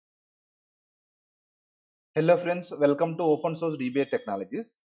Hello friends, welcome to Open Source DBA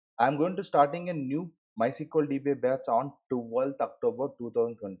Technologies. I am going to starting a new MySQL DBA batch on 12th October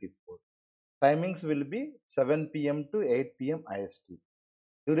 2024. Timings will be 7 p.m. to 8 p.m. IST.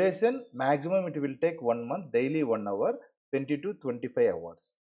 Duration maximum it will take 1 month, daily 1 hour, 20 to 25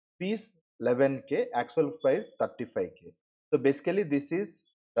 hours. Fees 11k, actual price 35k. So basically this is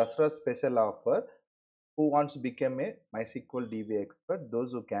Dussehra special offer. Who wants to become a MySQL DBA expert?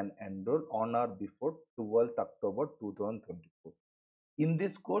 Those who can enroll on or before 12th October 2024. In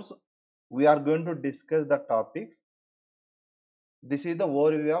this course, we are going to discuss the topics. This is the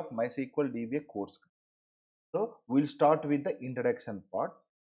overview of MySQL DBA course. So we'll start with the introduction part.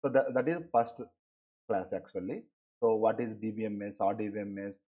 So that is first class actually. So what is DBMS,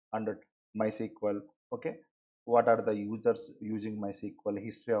 RDBMS, and MySQL? Okay, what are the users using MySQL,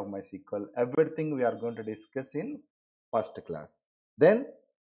 history of MySQL, everything we are going to discuss in first class. Then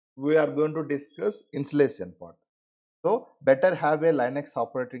we are going to discuss installation part. So better have a Linux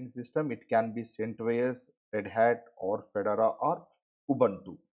operating system. It can be CentOS, Red Hat, or Fedora, or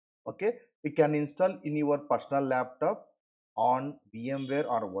Ubuntu. Okay, you can install in your personal laptop on VMware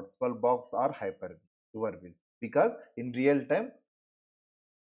or VirtualBox or Hyper-V, your will. Because in real time,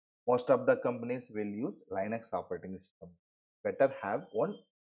 most of the companies will use Linux operating system. Better have one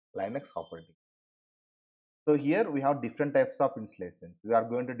Linux operating. So here we have different types of installations. We are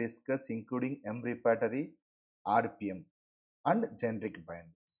going to discuss including M repository, RPM, and generic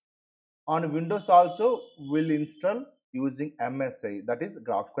bindings. On Windows also will install using MSI, that is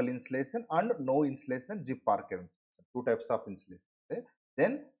graphical installation, and no installation zip archive installation. Two types of installation. Okay.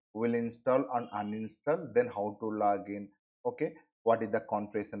 Then we'll install and uninstall. Then how to log in. Okay. What is the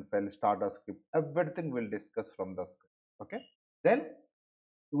configuration file, starter script, everything we'll discuss from the script. Okay. Then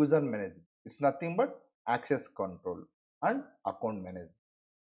user management. It's nothing but access control and account management.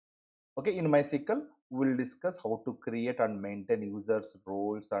 Okay, in MySQL, we'll discuss how to create and maintain users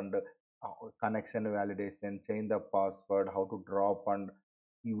roles and connection validation, change the password, how to drop and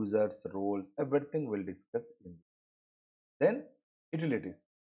users roles, everything we'll discuss in. Then utilities.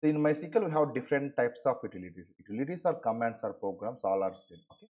 So in MySQL, we have different types of utilities. Utilities are commands or programs, all are same.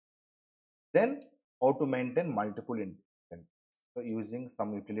 Okay. Then how to maintain multiple instances. So using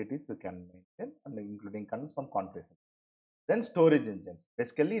some utilities you can maintain and including some configuration. Then storage engines.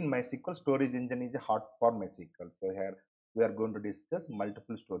 Basically in MySQL, storage engine is a hot for MySQL. So here we are going to discuss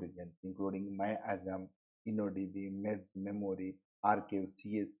multiple storage engines including MyAsm, InnoDB, Merge, Memory, Archive,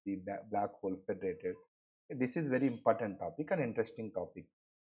 CSV, Black Hole, Federated. This is very important topic and interesting topic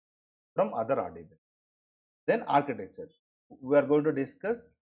from other RDB. Then architecture. We are going to discuss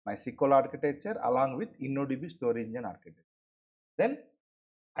MySQL architecture along with InnoDB storage engine architecture. Then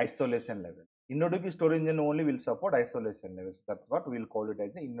isolation level. InnoDB storage engine only will support isolation levels. That's what we will call it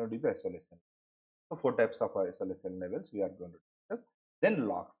as a InnoDB isolation. So four types of isolation levels we are going to discuss. Then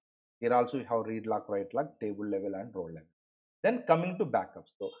logs. Here also we have read log, write log, table level, and row level. Then coming to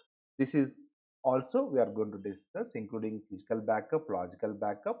backups. So this is also we are going to discuss including physical backup, logical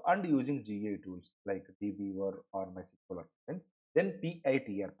backup, and using GA tools like dbeaver or MySQL. Then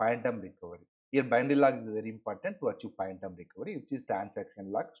PITR, point term recovery. Here binary log is very important to achieve point term recovery, which is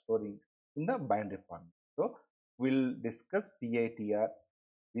transaction log storing in the binary form. So we'll discuss PITR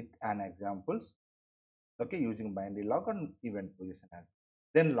with an examples. Okay, using binary log and event position as.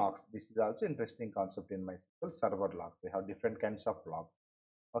 Then logs. This is also interesting concept in MySQL server logs. We have different kinds of logs.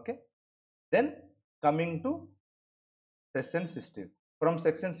 Okay. Then coming to section 16. From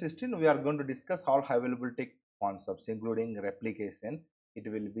section 16, we are going to discuss all high availability concepts, including replication.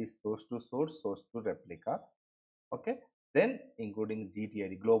 It will be source to source, source to replica. Okay. Then including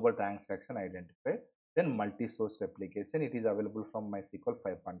GTID, global transaction identifier. Then multi-source replication. It is available from MySQL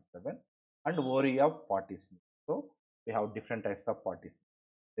 5.7 and overview of partition. So we have different types of partition: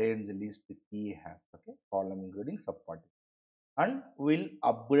 range, list, key, hash. Okay, column including subpartition. And we'll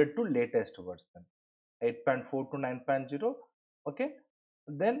upgrade to latest version 8.4 to 9.0. Okay,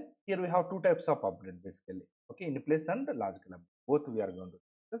 then here we have two types of upgrade basically. Okay, in place and logical upgrade, both we are going to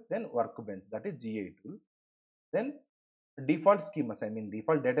discuss. Then workbench, that is GA tool. Then default schemas, I mean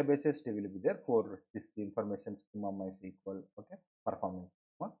default databases will be there for this information schema, MySQL. Okay, performance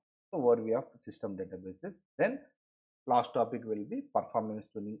schema. So overview of system databases. Then last topic will be performance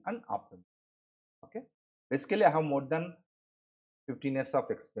tuning and optimization. Okay, basically I have more than 15 years of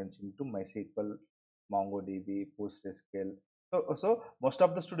experience into MySQL, MongoDB, PostgreSQL. So most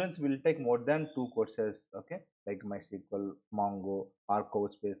of the students will take more than two courses, okay, like MySQL, Mongo, or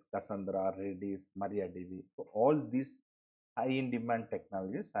Couchbase, Cassandra, Redis, MariaDB. So all these high in demand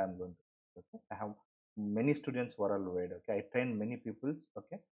technologies I am going to. Okay, I have many students worldwide. Okay, I train many peoples.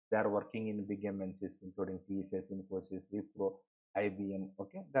 Okay, They are working in big MNCs, including TCS, Infosys, Wipro, IBM.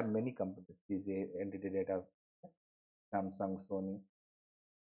 Okay, there are many companies. TCA, Entity Data, Samsung, Sony.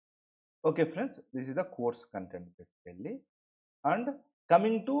 Okay, friends, this is the course content basically. And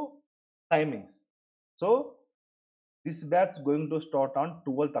coming to timings. So this batch going to start on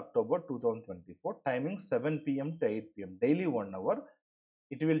 12th October 2024. Timing 7 p.m. to 8 p.m. Daily 1 hour.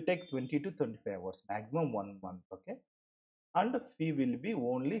 It will take 20 to 25 hours, maximum 1 month. Okay, and fee will be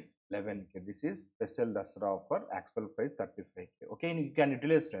only 11K. This is special Dussehra offer, actual price 35K. Okay, you can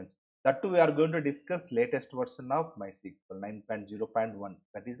utilize, friends. That too, we are going to discuss latest version of MySQL 9.0.1.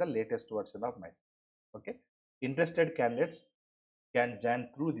 That is the latest version of MySQL. Okay, interested candidates can join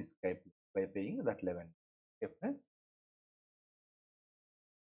through this Skype by paying that 11. Okay, friends.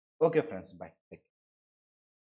 Okay, friends. Bye. Take care.